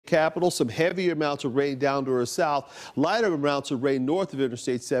capital. Some heavier amounts of rain down to our south, lighter amounts of rain north of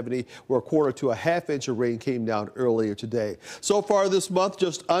Interstate 70, where a quarter to a half inch of rain came down earlier today. So far this month,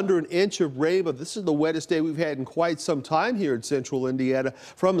 just under an inch of rain, but this is the wettest day we've had in quite some time here in central Indiana.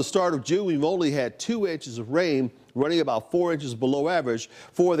 From the start of June, we've only had 2 inches of rain, running about 4 inches below average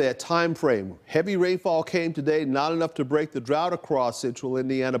for that time frame. Heavy rainfall came today, not enough to break the drought across central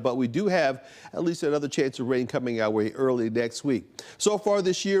Indiana, but we do have at least another chance of rain coming our way early next week. So far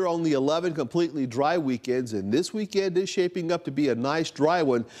this year, only 11 completely dry weekends, and this weekend is shaping up to be a nice dry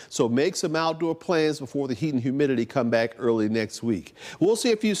one, so make some outdoor plans before the heat and humidity come back early next week. We'll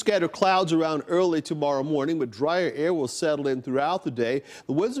see a few scattered clouds around early tomorrow morning, but drier air will settle in throughout the day.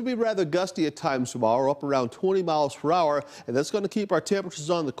 The winds will be rather gusty at times tomorrow, up around 20 miles per hour, and that's going to keep our temperatures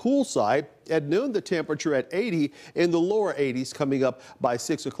on the cool side. At noon, the temperature at 80 in the lower 80s coming up by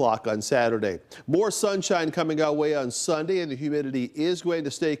 6 o'clock on Saturday. More sunshine coming our way on Sunday, and the humidity is going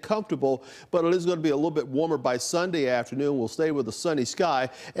to stay comfortable, but it is going to be a little bit warmer by Sunday afternoon. We'll stay with a sunny sky,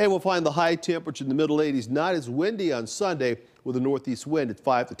 and we'll find the high temperature in the middle 80s. Not as windy on Sunday, with a northeast wind at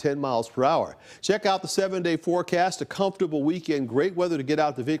 5 to 10 miles per hour. Check out the 7-day forecast. A comfortable weekend. Great weather to get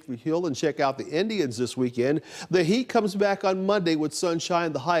out to Victory Hill and check out the Indians this weekend. The heat comes back on Monday with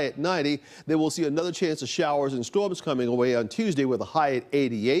sunshine, the high at 90. Then we'll see another chance of showers and storms coming away on Tuesday with a high at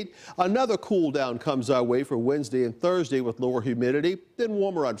 88. Another cool down comes our way for Wednesday and Thursday with lower humidity. Then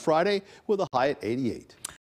warmer on Friday with a high at 88.